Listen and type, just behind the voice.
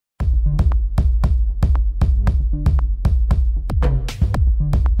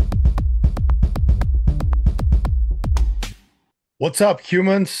What's up,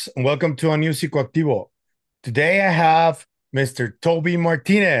 humans? And welcome to a new Psicoactivo. Today I have Mr. Toby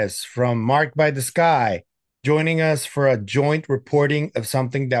Martinez from Marked by the Sky joining us for a joint reporting of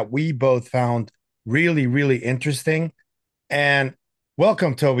something that we both found really, really interesting. And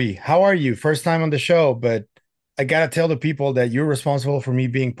welcome, Toby. How are you? First time on the show, but I gotta tell the people that you're responsible for me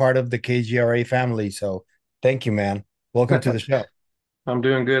being part of the KGRA family. So thank you, man. Welcome to the show. I'm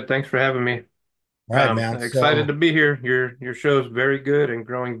doing good. Thanks for having me. All right, man. Excited So to be here. Your show's very good and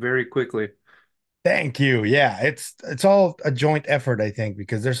growing very quickly. thank you. Yeah, it's all a joint effort, I think,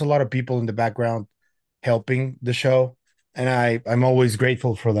 because there's a lot of people in the background helping the show, and I'm always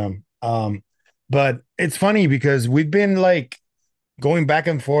grateful for them. But it's funny because we've been like going back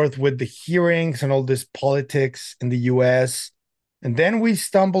and forth with the hearings and all this politics in the US, and then we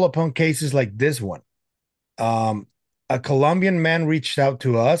stumble upon cases like this one. Um, a Colombian man reached out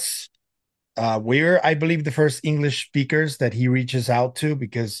to us. We're, I believe, the first English speakers that he reaches out to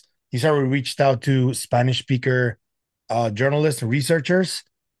because he's already reached out to Spanish speaker journalists and researchers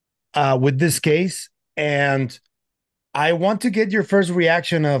with this case. And I want to get your first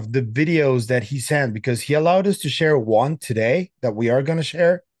reaction of the videos that he sent because he allowed us to share one today that we are going to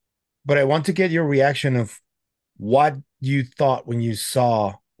share. But I want to get your reaction of what you thought when you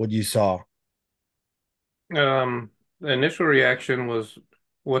saw what you saw. The initial reaction was,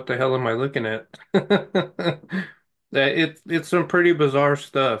 "What the hell am I looking at?" It's some pretty bizarre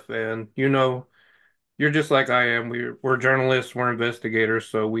stuff, and you're just like I am. We're journalists, we're investigators,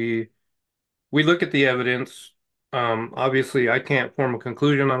 so we look at the evidence. Obviously, I can't form a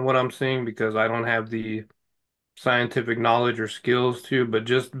conclusion on what I'm seeing because I don't have the scientific knowledge or skills to, but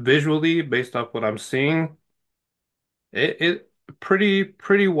just visually, based off what I'm seeing, it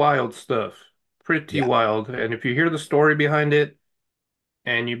pretty wild stuff. Pretty Yeah. wild. And if you hear the story behind it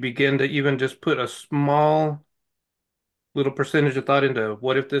and you begin to even just put a small little percentage of thought into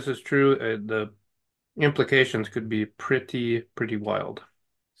what if this is true, the implications could be pretty wild.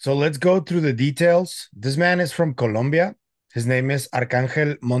 So let's go through the details. This man is from Colombia. His name is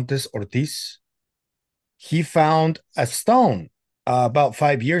Arcangel Montes Ortiz. He found a stone about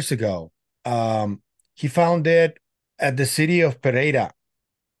 5 years ago. He found it at the city of Pereira,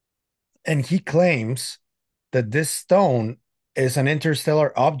 and he claims that this stone is an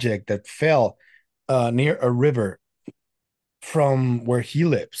interstellar object that fell near a river from where he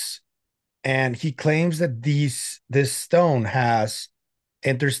lives. And he claims that this stone has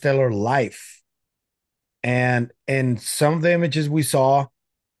interstellar life. And in some of the images we saw,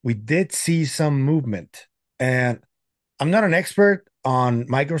 we did see some movement. And I'm not an expert on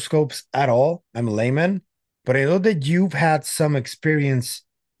microscopes at all. I'm a layman, but I know that you've had some experience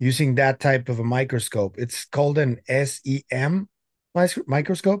using that type of a microscope. It's called an SEM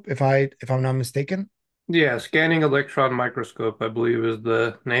microscope, if I'm not mistaken. Yeah, scanning electron microscope, I believe, is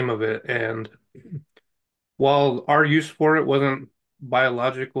the name of it. And while our use for it wasn't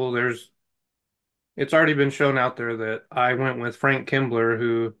biological, it's already been shown out there that I went with Frank Kimbler,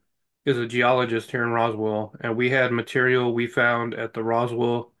 who is a geologist here in Roswell, and we had material we found at the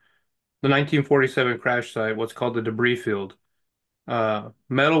 1947 crash site, what's called the debris field.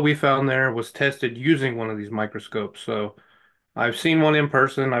 Metal we found there was tested using one of these microscopes. So I've seen one in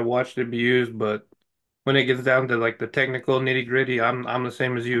person, I watched it be used, but when it gets down to like the technical nitty-gritty, I'm the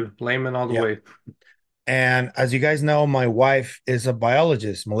same as you, layman all the Yeah. way. And as you guys know, my wife is a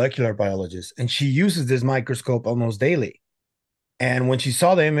biologist, molecular biologist, and she uses this microscope almost daily. And when she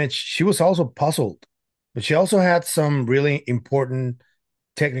saw the image, she was also puzzled, but she also had some really important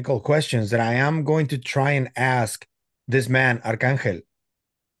technical questions that I am going to try and ask this man, Arcangel.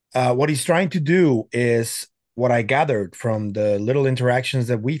 What he's trying to do is what I gathered from the little interactions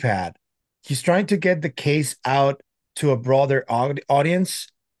that we've had. He's trying to get the case out to a broader audience,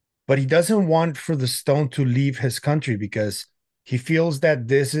 but he doesn't want for the stone to leave his country because he feels that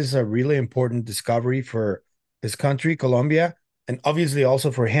this is a really important discovery for his country, Colombia, and obviously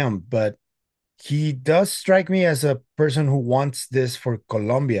also for him. But he does strike me as a person who wants this for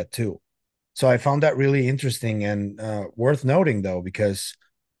Colombia too. So I found that really interesting and worth noting, though, because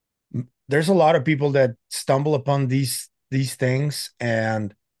there's a lot of people that stumble upon these things,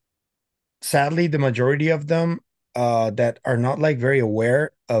 and sadly, the majority of them that are not like very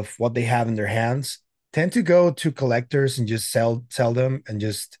aware of what they have in their hands tend to go to collectors and just sell them and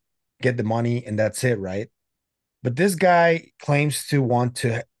just get the money, and that's it, right? But this guy claims to want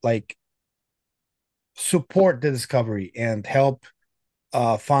to like support the discovery and help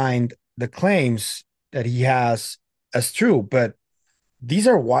find the claims that he has as true. But these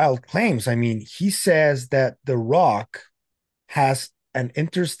are wild claims. I mean, he says that the rock has an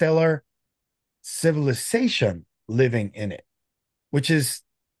interstellar civilization living in it. which is,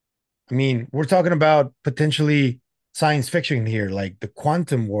 I mean, we're talking about potentially science fiction here, like the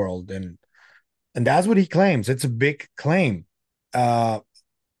quantum world, and that's what he claims. It's a big claim. Uh,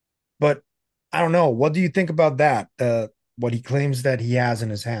 but I don't know. What do you think about that? What he claims that he has in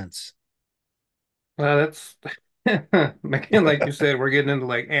his hands. Well, that's again, like you said, we're getting into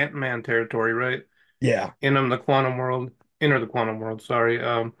like Ant-Man territory, right? Yeah, In the quantum world, enter the quantum world. Sorry.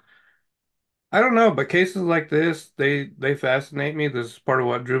 I don't know, but cases like this, they fascinate me. This is part of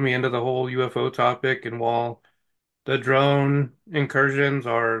what drew me into the whole UFO topic. And while the drone incursions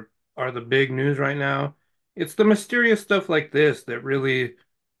are the big news right now, it's the mysterious stuff like this that really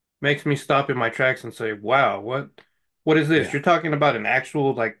makes me stop in my tracks and say, "Wow, what is this? yeah, You're talking about an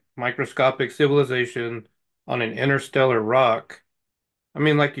actual like microscopic civilization on an interstellar rock." I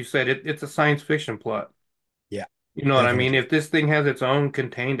mean, like you said, it's a science fiction plot. yeah, You know what I mean? definitely. If this thing has its own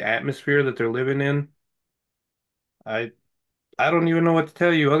contained atmosphere that they're living in, I I don't even know what to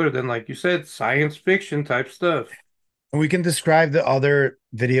tell you other than like you said, science fiction type stuff. And we can describe the other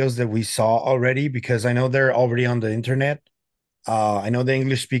videos that we saw already because I know they're already on the internet. I know the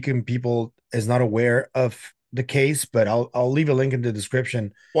English speaking people is not aware of the case, but I'll leave a link in the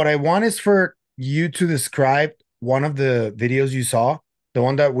description. What I want is for you to describe one of the videos you saw, the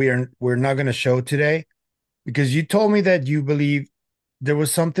one that we're not going to show today, because you told me that you believe there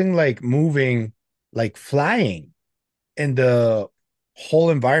was something like moving, like flying in the whole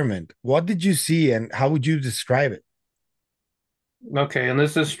environment. What did you see and how would you describe it? Okay, and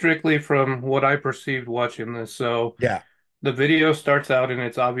this is strictly from what I perceived watching this. So Yeah. the video starts out and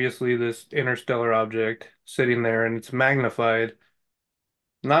it's obviously this interstellar object sitting there and it's magnified.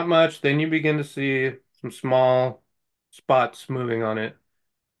 Not much, then you begin to see some small spots moving on it,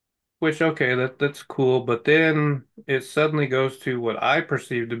 which okay, that's cool, but then it suddenly goes to what I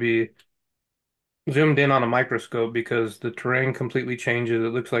perceive to be zoomed in on a microscope because the terrain completely changes. It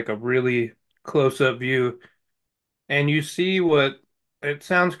looks like a really close-up view. And you see what it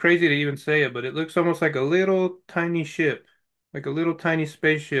sounds crazy to even say it, but it looks almost like a little tiny ship, like a little tiny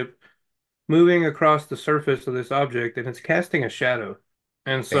spaceship moving across the surface of this object, and it's casting a shadow.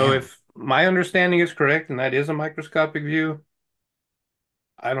 And so, Damn. if my understanding is correct, and that is a microscopic view,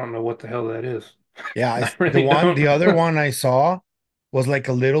 I don't know what the hell that is. Yeah, I the really one, the don't. other one I saw was like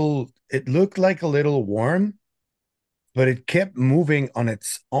a little, it looked like a little worm, but it kept moving on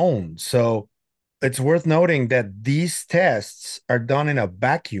its own. So it's worth noting that these tests are done in a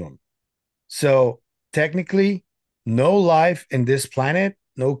vacuum. So technically, no life in this planet,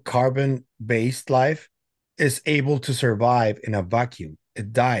 no carbon based life is able to survive in a vacuum.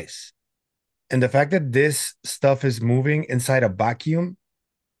 It dies. And the fact that this stuff is moving inside a vacuum,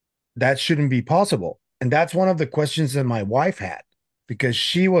 that shouldn't be possible. And that's one of the questions that my wife had because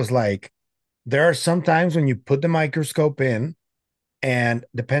she was like, there are some times when you put the microscope in, and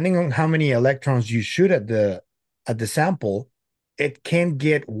depending on how many electrons you shoot at the sample, it can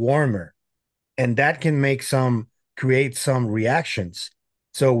get warmer and that can make some create some reactions.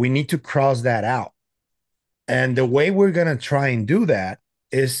 So we need to cross that out. And the way we're gonna try and do that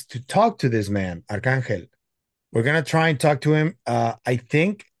is to talk to this man, Arcangel. We're gonna try and talk to him. I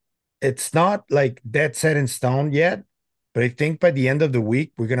think it's not like dead set in stone yet, but I think by the end of the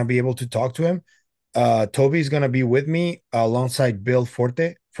week we're gonna be able to talk to him. Toby's gonna be with me alongside Bill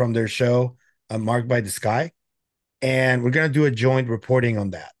Forte from their show Marked by the Sky, and we're gonna do a joint reporting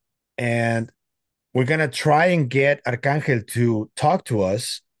on that. And we're gonna try and get Arcangel to talk to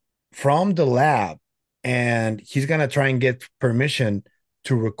us from the lab, and he's gonna try and get permission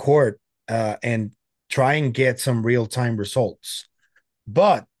to record and try and get some real time results.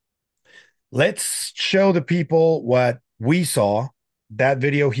 But let's show the people what we saw. That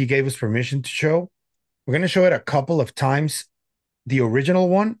video he gave us permission to show. We're gonna show it a couple of times, the original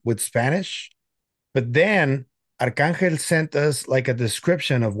one with Spanish, but then Arcangel sent us like a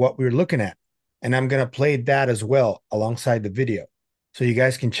description of what we are looking at. And I'm going to play that as well alongside the video. So you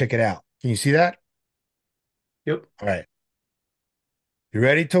guys can check it out. Can you see that? Yep, All right. You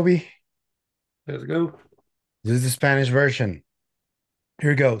ready, Toby? let's go. This is the Spanish version.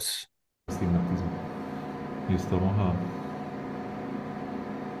 Here it goes. Estigmatismo. Y estamos a...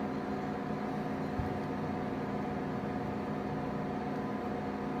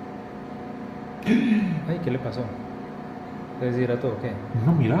 Ay, ¿qué le pasó? ¿Se deshidrató o qué?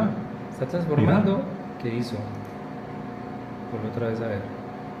 No, mira. ¿Está transformando? ¿Qué hizo? Vuelve otra vez a ver.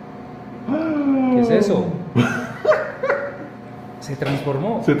 ¿Qué es eso? Se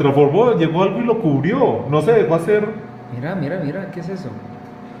transformó. Se transformó, llegó algo y lo cubrió. No se dejó hacer. Mira, mira, mira, ¿qué es eso?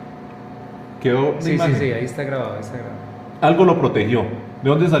 Quedó una Sí, sí, imagen. sí, ahí está grabado, ahí está grabado. Algo lo protegió. ¿De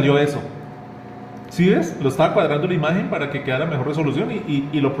dónde salió eso? ¿Sí ves? Lo estaba cuadrando la imagen para que quedara mejor resolución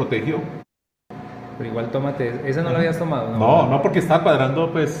y lo protegió. Pero igual tómate, esa no la Ajá. habías tomado, ¿no? No, no porque estaba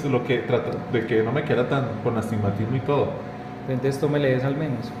cuadrando pues lo que trata de que no me quedara tan con astigmatismo y todo. Entonces tómele esa al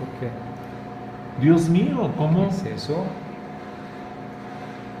menos, porque Dios mío, ¿qué ¿cómo? es eso?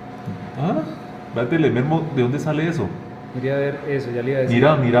 ¿Ah? Espérate, ¿de dónde sale eso? Quería ver eso, ya le iba a decir.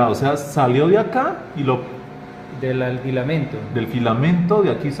 Mira, mira, o sea, salió de acá y Del filamento. del filamento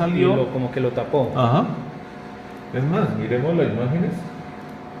de aquí Y salió. como que lo tapó. Ajá. Es más, miremos las imágenes.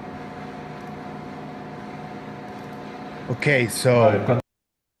 Okay, A so ver,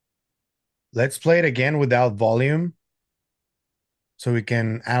 let's play it again without volume so we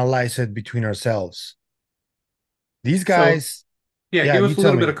can analyze it between ourselves. These So, guys, yeah, yeah, give you us a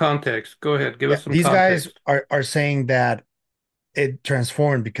tell little bit me. of context. Go ahead, give Yeah, us some these guys context. are saying that it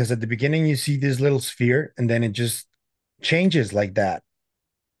transformed because at the beginning you see this little sphere and then it just changes like that.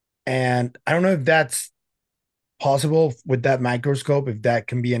 And I don't know if that's possible with that microscope, if that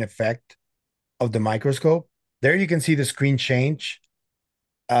can be an effect of the microscope. There you can see the screen change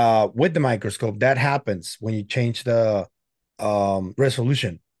with the microscope. That happens when you change the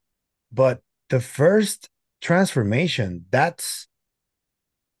resolution. But the first transformation, that's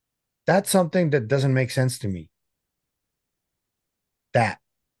something that doesn't make sense to me. That.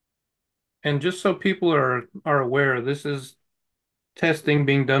 And just so people are aware, this is testing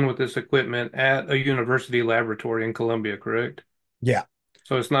being done with this equipment at a university laboratory in Colombia, correct? Yeah.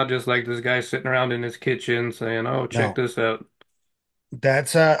 So it's not just like this guy sitting around in his kitchen saying, "Oh, check No. this out."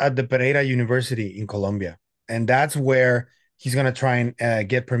 That's at the Pereira University in Colombia, and that's where he's gonna try and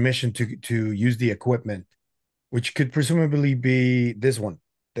get permission to use the equipment, which could presumably be this one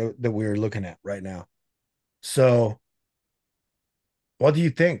that we're looking at right now. So, what do you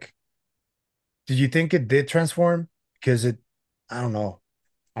think? Did you think it did transform? Because I don't know.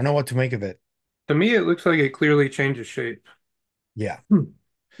 I don't know what to make of it. To me, it looks like it clearly changes shape. Yeah. Hmm.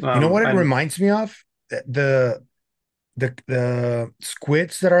 You know what it And reminds me of? The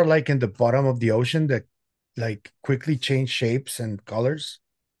squids that are like in the bottom of the ocean that like quickly change shapes and colors.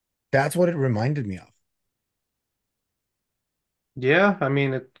 That's what it reminded me of. yeah, I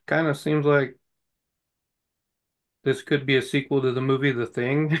mean, it kind of seems like this could be a sequel to the movie The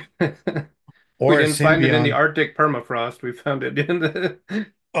Thing. We Or a didn't find it in the symbiont. Arctic permafrost. We found it in the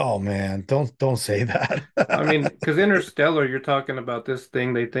Oh man, don't say that. I mean, because Interstellar, you're talking about this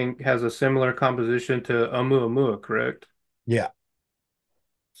thing they think has a similar composition to Oumuamua, correct? Yeah,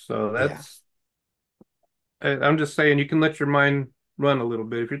 So yeah, I'm just saying you can let your mind run a little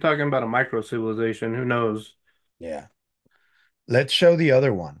bit. If you're talking about a micro civilization, who knows? yeah. Let's show the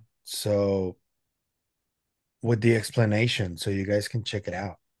other one. So with the explanation, so you guys can check it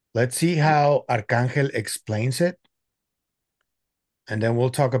out. Let's see how Arcangel explains it, and then we'll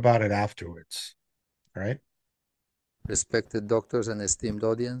talk about it afterwards. All right. Respected doctors and esteemed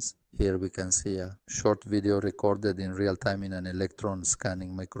audience, here we can see a short video recorded in real time in an electron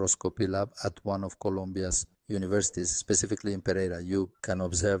scanning microscopy lab at one of Colombia's universities, specifically in Pereira. You can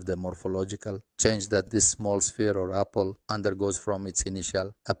observe the morphological change that this small sphere or apple undergoes from its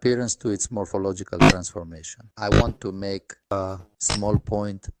initial appearance to its morphological transformation. I want to make a small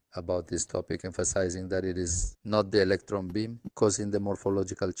point about this topic, emphasizing that it is not the electron beam causing the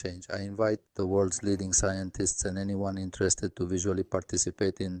morphological change. I invite the world's leading scientists and anyone interested to visually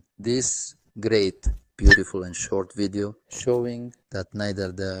participate in this great, beautiful and short video showing that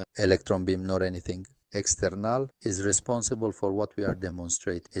neither the electron beam nor anything external is responsible for what we are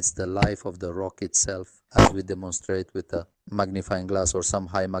demonstrating. It's the life of the rock itself, as we demonstrate with a magnifying glass or some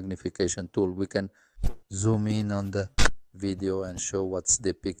high magnification tool. We can zoom in on the video and show what's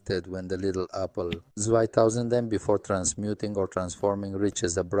depicted when the little apple 2000 M before transmuting or transforming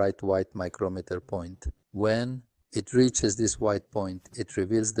reaches a bright white micrometer point. When it reaches this white point, it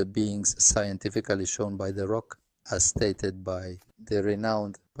reveals the beings scientifically shown by the rock, as stated by the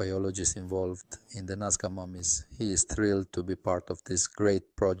renowned biologist involved in the Nazca mummies. He is thrilled to be part of this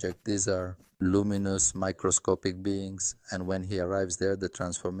great project. These are luminous microscopic beings, and when he arrives there, the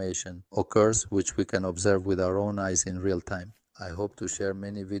transformation occurs, which we can observe with our own eyes in real time. I hope to share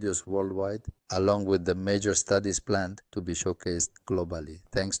many videos worldwide, along with the major studies planned to be showcased globally.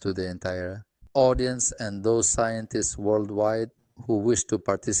 Thanks to the entire audience and those scientists worldwide who wish to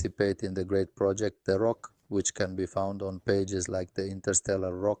participate in the great project, The Rock, which can be found on pages like the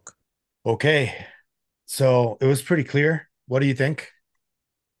Interstellar Rock. Okay. So it was pretty clear. What do you think?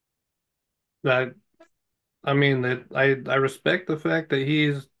 I, I mean that I respect the fact that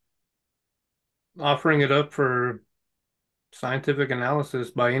he's offering it up for scientific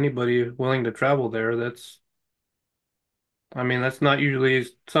analysis by anybody willing to travel there. I mean, that's not usually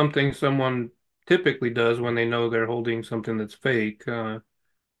something someone typically does when they know they're holding something that's fake.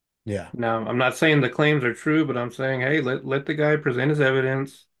 Yeah. Now, I'm not saying the claims are true, but I'm saying, hey, let the guy present his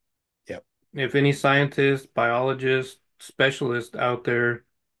evidence. Yep. If any scientist, biologist, specialist out there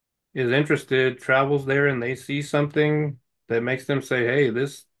is interested, travels there, and they see something that makes them say, hey,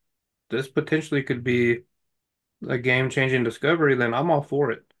 this potentially could be a game-changing discovery, then I'm all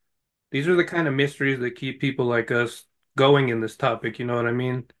for it. These are the kind of mysteries that keep people like us going in this topic, you know what I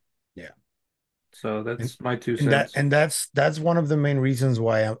mean? Yeah. So And that's my two and that cents. and that's one of the main reasons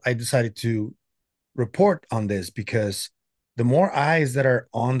why I decided to report on this, because the more eyes that are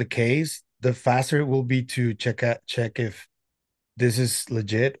on the case, the faster it will be to check if this is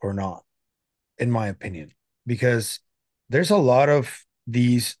legit or not, in my opinion. Because there's a lot of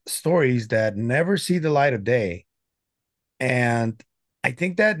these stories that never see the light of day. And I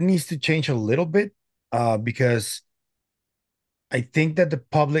think that needs to change a little bit, because I think that the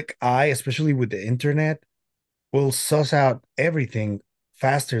public eye, especially with the internet, will suss out everything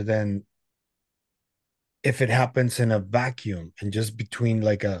faster than if it happens in a vacuum and just between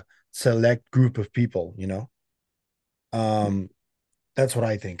like a select group of people, you know? Um, that's what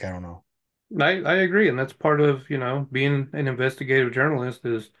I think. I don't know. I agree, and that's part of, being an investigative journalist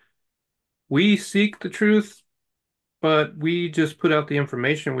is we seek the truth, but we just put out the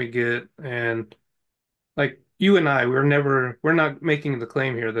information we get. And like you and I, we're not making the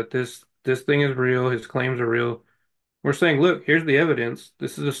claim here that this thing is real, his claims are real. We're saying, look, here's the evidence.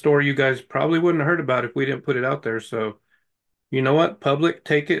 This is a story you guys probably wouldn't have heard about if we didn't put it out there. So, you know what? Public,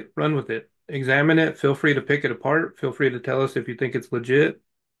 take it, run with it. Examine it. Feel free to pick it apart. Feel free to tell us if you think it's legit.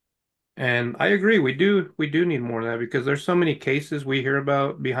 And I agree, we do need more of that because there's so many cases we hear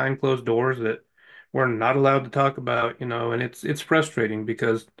about behind closed doors that we're not allowed to talk about, and it's frustrating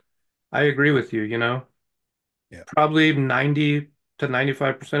because I agree with you, Yeah. probably 90 to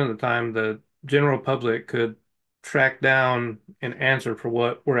 95% of the time the general public could track down an answer for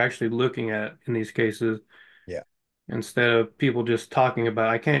what we're actually looking at in these cases Yeah. instead of people just talking about,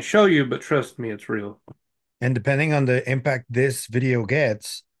 I can't show you, but trust me, it's real. And depending on the impact this video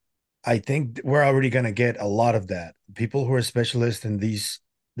gets, I think we're already going to get a lot of that. People who are specialists in this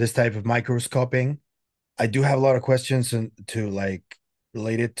type of microscoping. I do have a lot of questions to like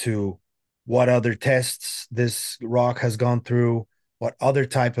related to what other tests this rock has gone through, what other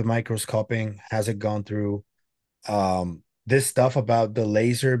type of microscoping has it gone through. This stuff about the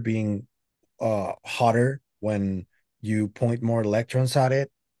laser being hotter when you point more electrons at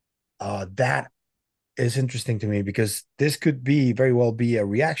it. That is interesting to me because this could be very well be a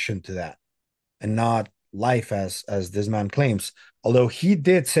reaction to that and not life as this man claims. Although he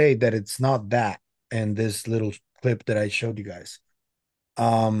did say that it's not that in this little clip that I showed you guys.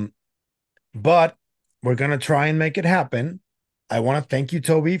 Um, but we're gonna try and make it happen. I want to thank you,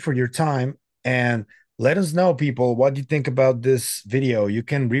 Toby, for your time, and let us know, people, what you think about this video. You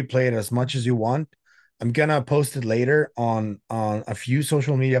can replay it as much as you want. I'm gonna post it later on a few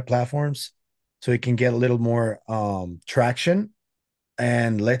social media platforms so it can get a little more traction.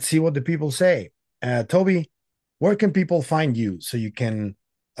 And let's see what the people say. Toby, where can people find you so you can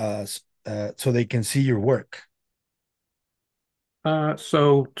so they can see your work?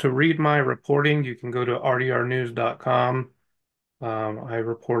 So to read my reporting, you can go to rdrnews.com. I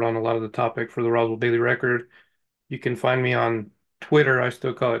report on a lot of the topic for the Roswell Daily Record. You can find me on Twitter. I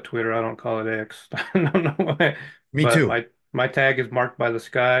still call it Twitter. I don't call it X. I don't know why, Me but too. my tag is marked by the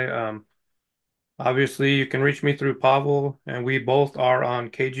sky. Obviously, you can reach me through Pavel, and we both are on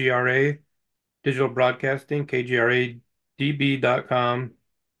KGRA Digital Broadcasting, kgradb.com.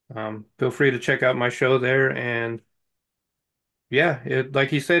 Feel free to check out my show there. And yeah, like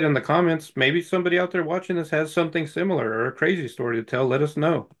he said in the comments, maybe somebody out there watching this has something similar or a crazy story to tell. Let us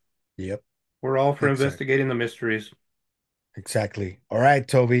know. Yep, We're all for exactly. investigating the mysteries. Exactly. All right,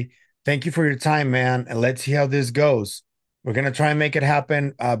 Toby. Thank you for your time, man. And let's see how this goes. We're gonna try and make it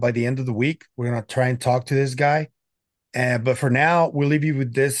happen by the end of the week. We're gonna try and talk to this guy. But for now, we'll leave you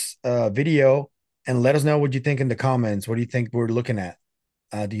with this video and let us know what you think in the comments. What do you think we're looking at?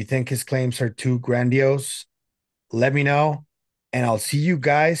 Do you think his claims are too grandiose? Let me know, and I'll see you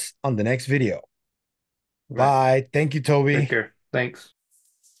guys on the next video. Right. Bye. Thank you, Take Toby. care. Thanks.